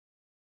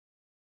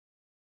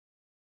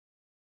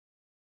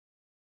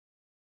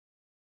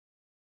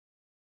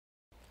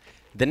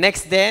The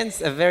next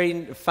dance, a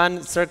very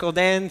fun circle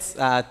dance,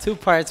 2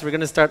 parts. We're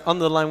going to start on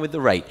the line with the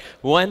right.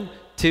 1,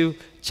 2,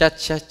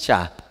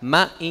 cha-cha-cha.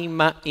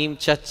 Ma-im,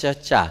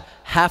 cha-cha-cha.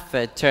 Half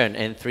a turn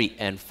and 3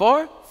 and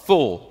 4.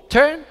 Full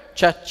turn,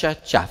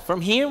 cha-cha-cha.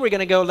 From here, we're going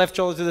to go left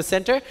shoulder to the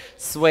center.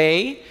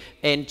 Sway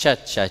and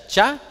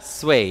cha-cha-cha.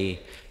 Sway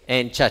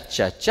and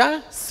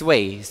cha-cha-cha.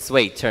 Sway,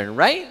 sway, turn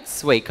right.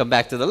 Sway, come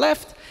back to the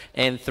left.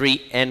 And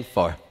 3 and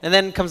 4. And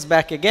then comes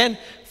back again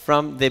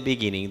from the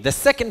beginning. The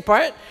second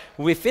part,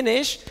 we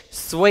finish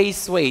sway,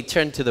 sway,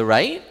 turn to the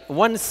right.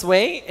 1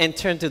 sway and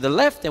turn to the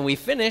left. And we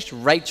finish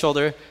right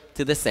shoulder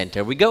to the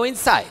center. We go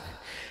inside.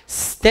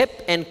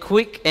 Step and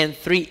quick and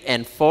 3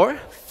 and 4.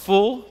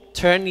 Full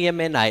turn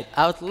yemenite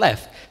out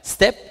left.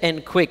 Step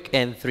and quick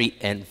and 3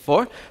 and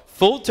 4.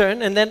 Full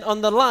turn and then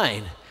on the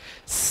line.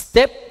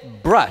 Step,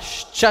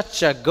 brush,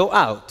 cha-cha, go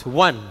out.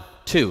 1,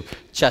 2,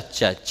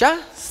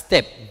 cha-cha-cha.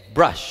 Step,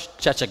 brush,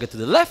 cha-cha, go to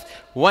the left.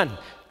 1,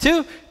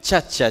 2,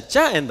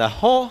 cha-cha-cha. And the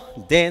whole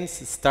dance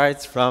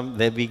starts from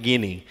the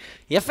beginning.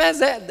 יפה,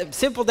 זה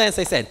simple dance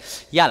I said.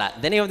 יאללה,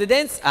 the name of the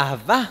dance,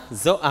 אהבה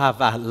זו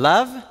אהבה.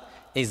 Love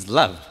is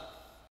love.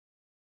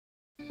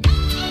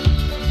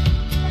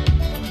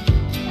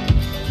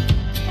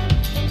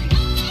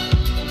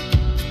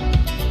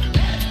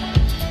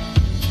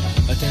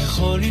 אתה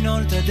יכול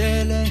לנעול את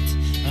הדלת,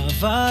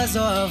 אהבה זו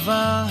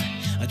אהבה.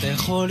 אתה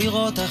יכול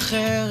לראות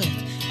אחרת,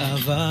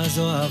 אהבה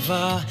זו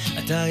אהבה.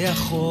 אתה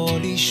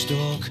יכול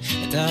לשתוק,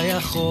 אתה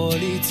יכול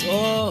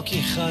לצעוק,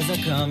 היא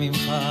חזקה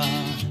ממך.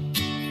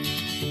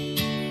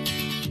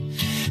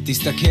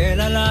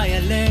 תסתכל עליי,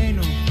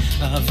 עלינו,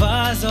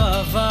 אהבה זו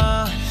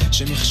אהבה.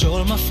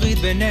 שמכשול מפריד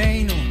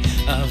בינינו,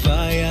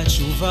 אהבה היא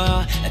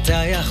התשובה.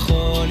 אתה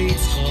יכול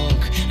לצחוק,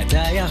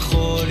 אתה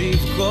יכול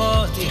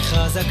לבכות, היא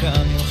חזקה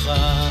ממך.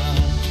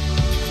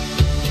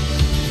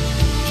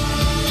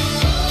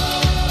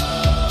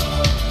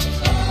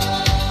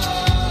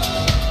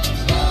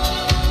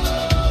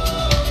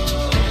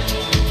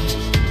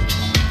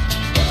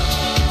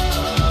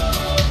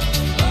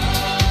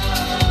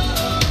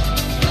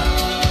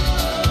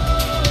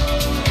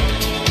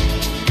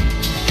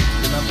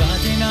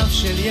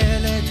 של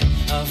ילד,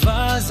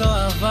 אהבה זו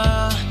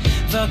אהבה,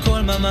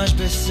 והכל ממש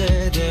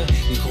בסדר,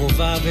 היא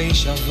קרובה והיא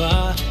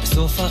שווה,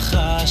 בסוף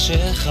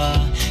החשכה,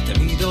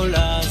 תמיד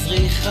עולה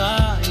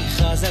זריחה, היא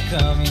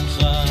חזקה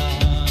ממך.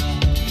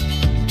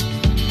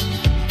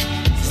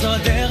 זו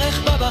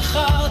הדרך בה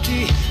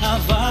בחרתי,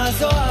 אהבה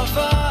זו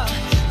אהבה,